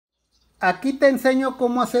Aquí te enseño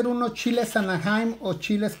cómo hacer unos chiles Anaheim o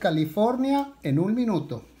chiles California en un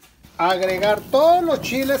minuto. Agregar todos los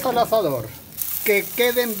chiles al asador, que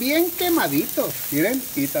queden bien quemaditos, miren,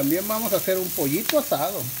 y también vamos a hacer un pollito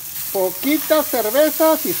asado. Poquitas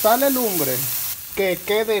cervezas y sale lumbre, que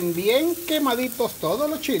queden bien quemaditos todos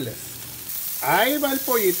los chiles. Ahí va el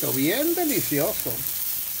pollito, bien delicioso,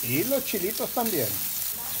 y los chilitos también.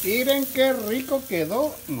 Miren qué rico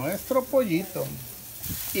quedó nuestro pollito.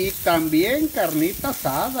 Y también carnita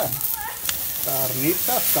asada.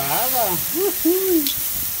 Carnita asada.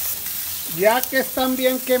 Ya que están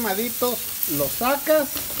bien quemaditos, los sacas.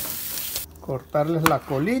 Cortarles la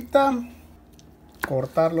colita.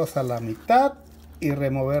 Cortarlos a la mitad. Y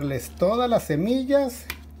removerles todas las semillas.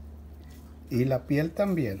 Y la piel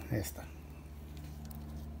también. Esta.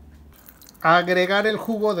 Agregar el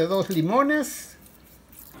jugo de 2 limones.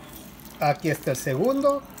 Aquí está el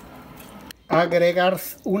segundo. Agregar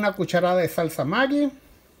una cucharada de salsa Maggi,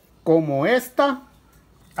 como esta.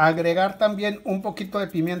 Agregar también un poquito de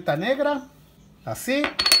pimienta negra, así,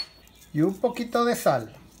 y un poquito de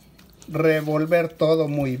sal. Revolver todo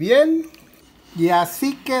muy bien. Y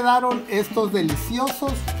así quedaron estos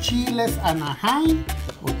deliciosos chiles Anaheim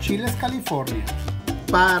o chiles California.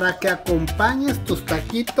 Para que acompañes tus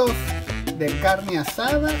taquitos de carne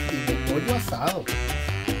asada y de pollo asado.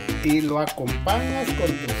 Y lo acompañas con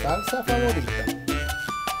tu salsa favorita.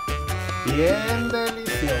 Bien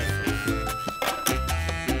delicioso.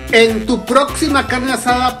 En tu próxima carne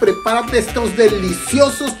asada, prepárate estos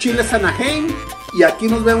deliciosos chiles Anaheim. Y aquí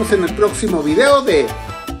nos vemos en el próximo video de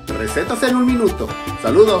Recetas en un Minuto.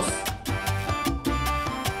 Saludos.